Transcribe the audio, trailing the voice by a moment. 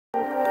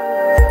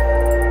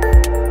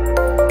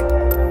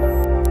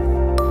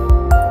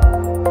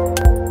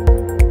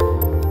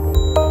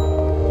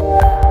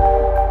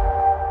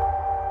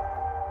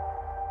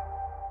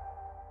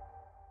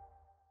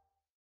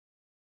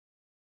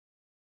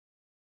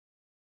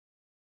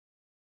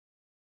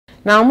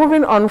Now,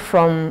 moving on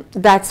from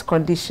that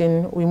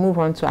condition, we move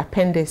on to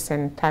appendix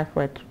and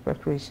typhoid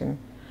perforation.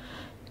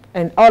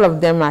 And all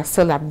of them are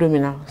still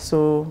abdominal.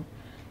 So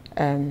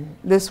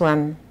this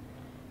one,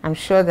 I'm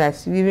sure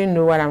that you even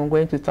know what I'm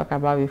going to talk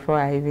about before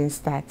I even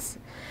start.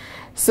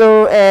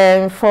 So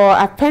for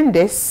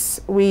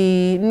appendix,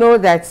 we know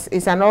that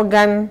it's an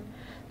organ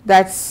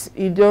that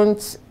you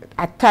don't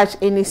attach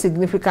any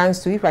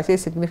significance to. If I say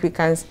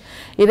significance,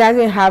 it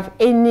doesn't have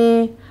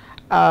any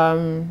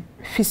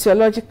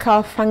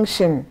physiological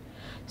function.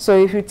 So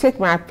if you take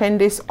my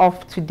appendix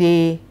off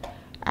today,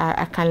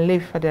 I can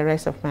live for the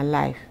rest of my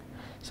life.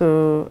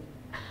 So,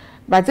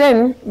 but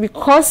then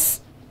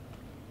because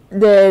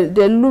the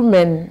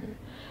lumen,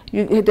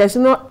 there's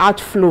no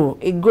outflow,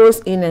 it goes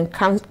in and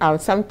comes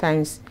out.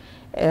 Sometimes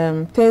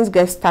things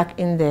get stuck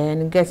in there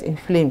and it gets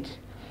inflamed,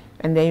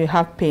 and then you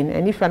have pain.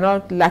 And if you're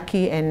not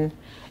lucky and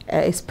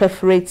it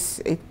perforates,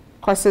 it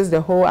causes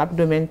the whole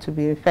abdomen to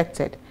be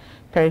infected,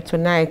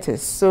 peritonitis.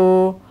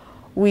 So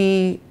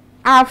we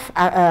have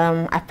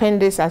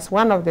appendix as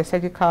one of the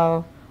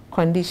surgical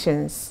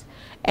conditions,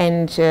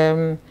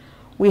 and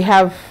we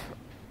have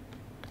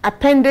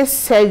appendix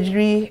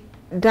surgery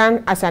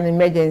done as an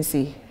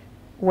emergency,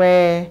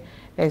 where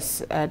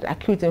there's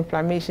acute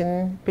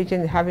inflammation,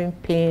 patient having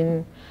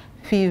pain,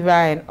 fever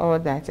and all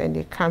that, and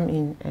they come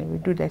in and we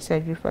do the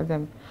surgery for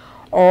them.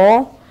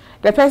 Or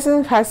the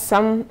person has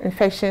some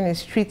infection,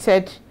 is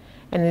treated,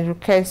 and it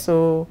recurs,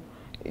 so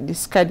it is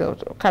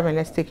scheduled, come and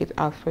let's take it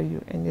out for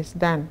you, and it's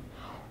done.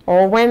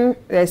 Or when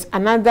there's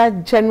another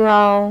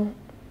general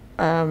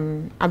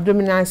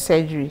abdominal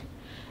surgery,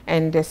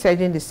 and the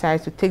surgeon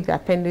decides to take the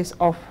appendix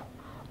off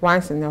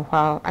once in a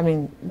while, I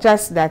mean,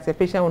 just that the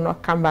patient will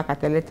not come back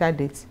at a later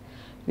date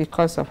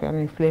because of an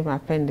inflamed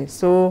appendix.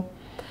 So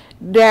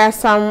there are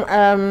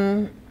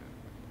some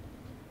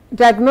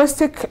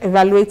diagnostic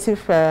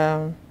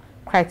evaluative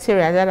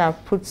criteria that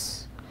I've put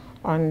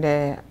on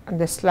the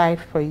slide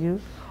for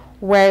you,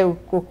 where we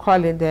could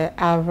call it the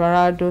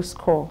Alvarado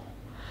score.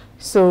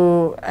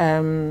 So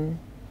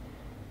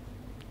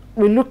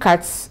we look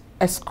at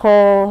a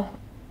score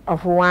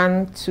of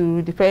 1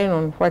 to, depending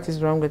on what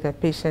is wrong with the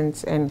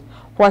patient and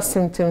what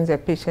symptoms the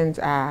patient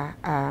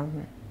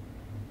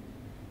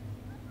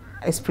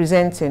is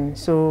presenting.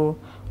 So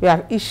we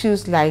have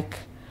issues like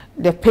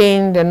the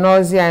pain, the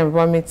nausea and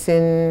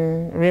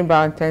vomiting,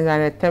 rebound and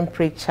the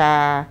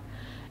temperature,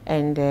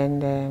 and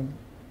then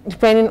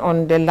depending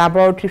on the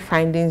laboratory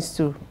findings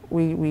too,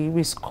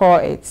 we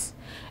score it,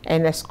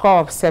 and a score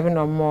of 7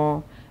 or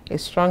more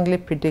is strongly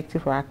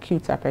predictive for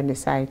acute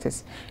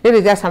appendicitis. It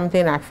is just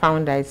something I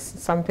found that it's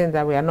something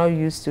that we are not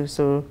used to,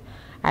 so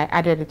I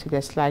added it to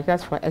the slide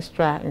just for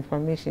extra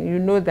information. You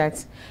know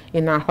that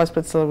in our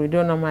hospital we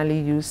don't normally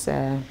use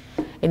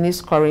any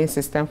scoring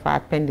system for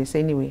appendix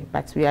anyway,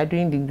 but we are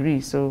doing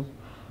degree, so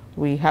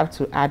we have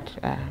to add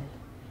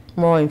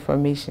more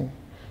information.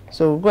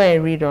 So go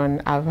and read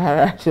on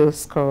Alvarado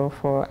score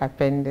for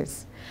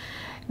appendix.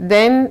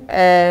 Then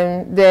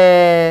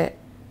the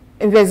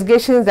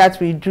investigations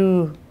that we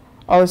do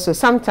also,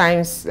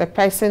 sometimes a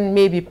person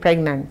may be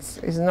pregnant.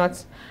 It's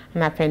not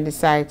an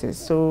appendicitis.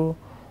 So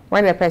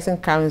when a person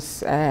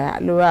comes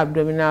lower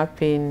abdominal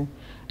pain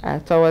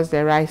towards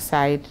the right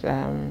side,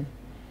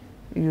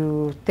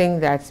 you think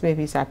that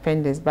maybe it's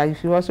appendix. But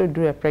if you also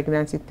do a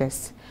pregnancy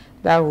test,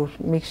 that will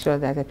make sure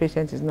that the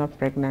patient is not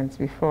pregnant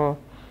before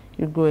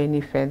you go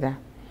any further.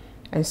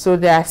 And so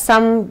there are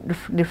some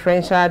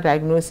differential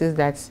diagnoses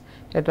that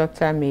the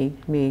doctor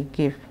may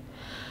give.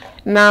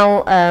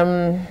 Now,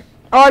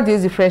 all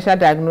these differential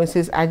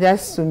diagnoses are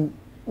just to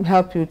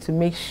help you to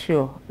make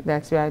sure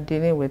that you are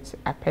dealing with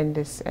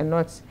appendix and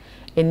not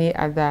any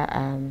other.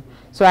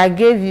 So I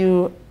gave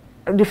you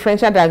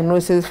differential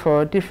diagnoses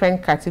for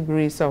different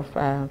categories of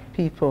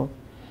people.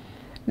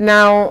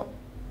 Now,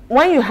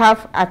 when you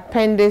have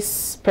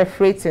appendix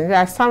perforating, there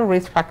are some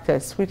risk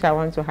factors which I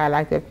want to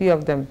highlight, a few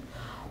of them.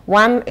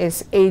 One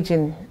is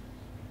aging.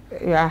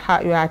 You are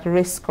at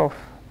risk of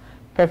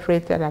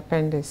perforated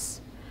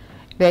appendix.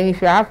 Then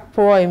if you have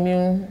poor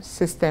immune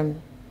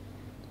system,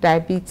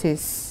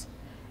 diabetes,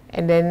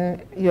 and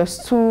then your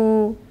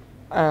stool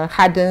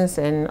hardens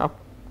and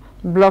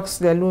blocks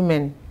the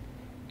lumen,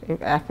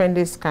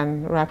 appendix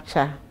can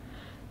rupture.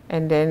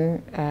 And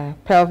then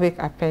pelvic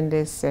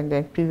appendix, and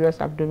then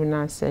previous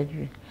abdominal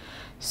surgery.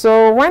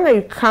 So when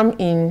you come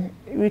in,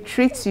 we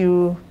treat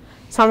you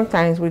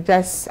sometimes with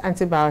just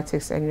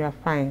antibiotics and you are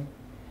fine.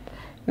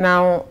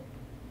 Now,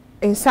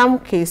 in some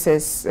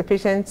cases, the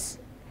patient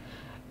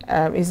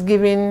is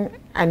given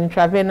an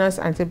intravenous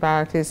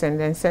antibiotics and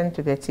then sent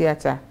to the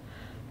theater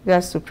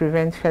just to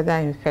prevent further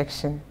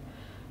infection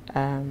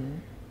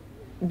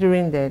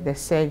during the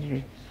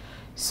surgery.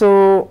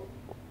 So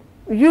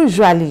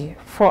usually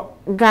for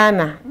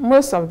Ghana,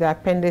 most of the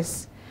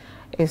appendix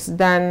is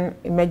done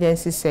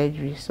emergency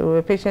surgery. So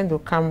a patient will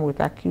come with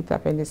acute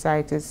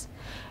appendicitis,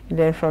 and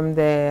then from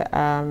the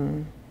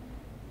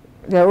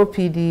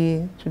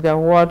OPD to the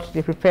ward,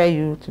 they prepare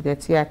you to the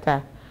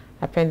theater.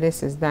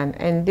 Appendix is done,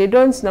 and they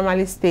don't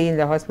normally stay in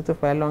the hospital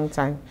for a long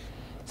time.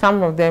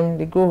 Some of them,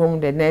 they go home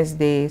the next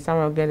day. Some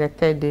of them, the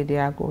third day, they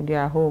are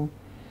home.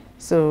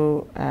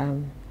 So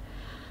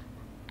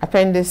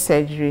appendix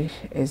surgery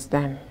is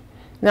done.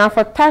 Now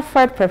for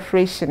typhoid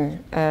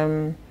perforation,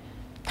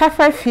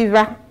 typhoid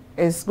fever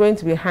is going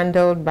to be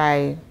handled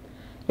by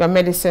your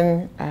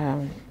medicine,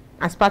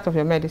 as part of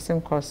your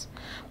medicine course.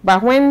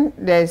 But when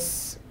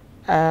there's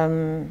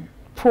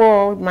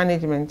poor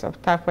management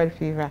of typhoid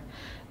fever,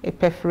 it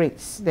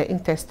perforates the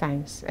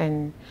intestines,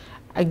 and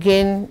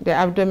again the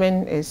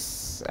abdomen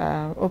is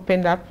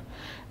opened up.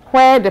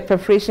 Where the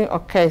perforation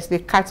occurs, they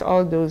cut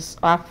all those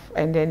off,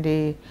 and then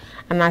they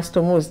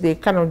anastomose. They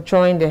kind of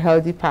join the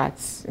healthy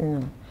parts, you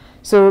know.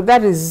 So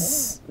that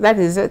is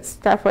it.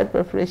 Typhoid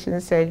perforation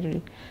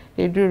surgery.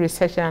 They do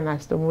resection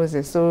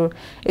anastomosis. So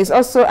it's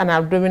also an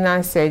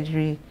abdominal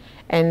surgery,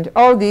 and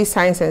all these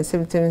signs and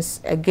symptoms,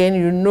 again,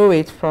 you know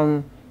it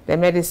from the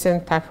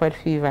medicine typhoid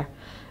fever,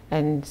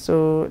 and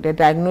so the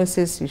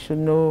diagnosis you should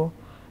know,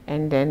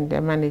 and then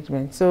the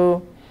management.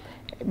 So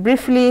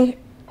briefly,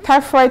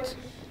 typhoid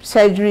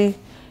surgery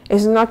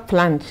is not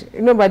planned.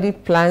 Nobody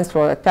plans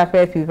for a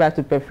typhoid fever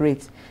to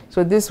perforate.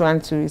 So this one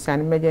too is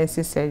an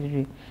emergency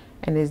surgery,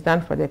 and it's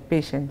done for the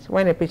patient.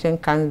 When the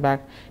patient comes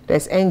back,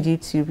 there's NG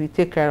tube, you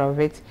take care of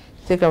it,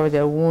 take care of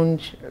the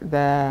wound,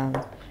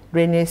 the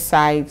drainage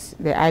sites,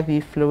 the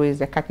IV fluids,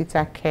 the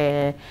catheter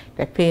care,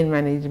 the pain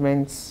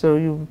management. So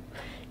you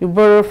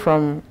borrow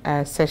from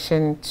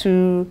session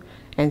 2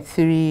 and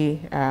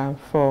 3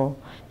 for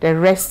the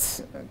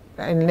rest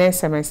in next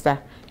semester.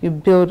 You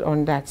build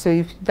on that. So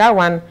if that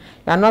one, you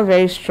are not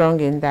very strong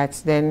in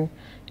that, then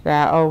there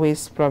are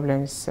always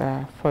problems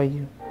for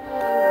you.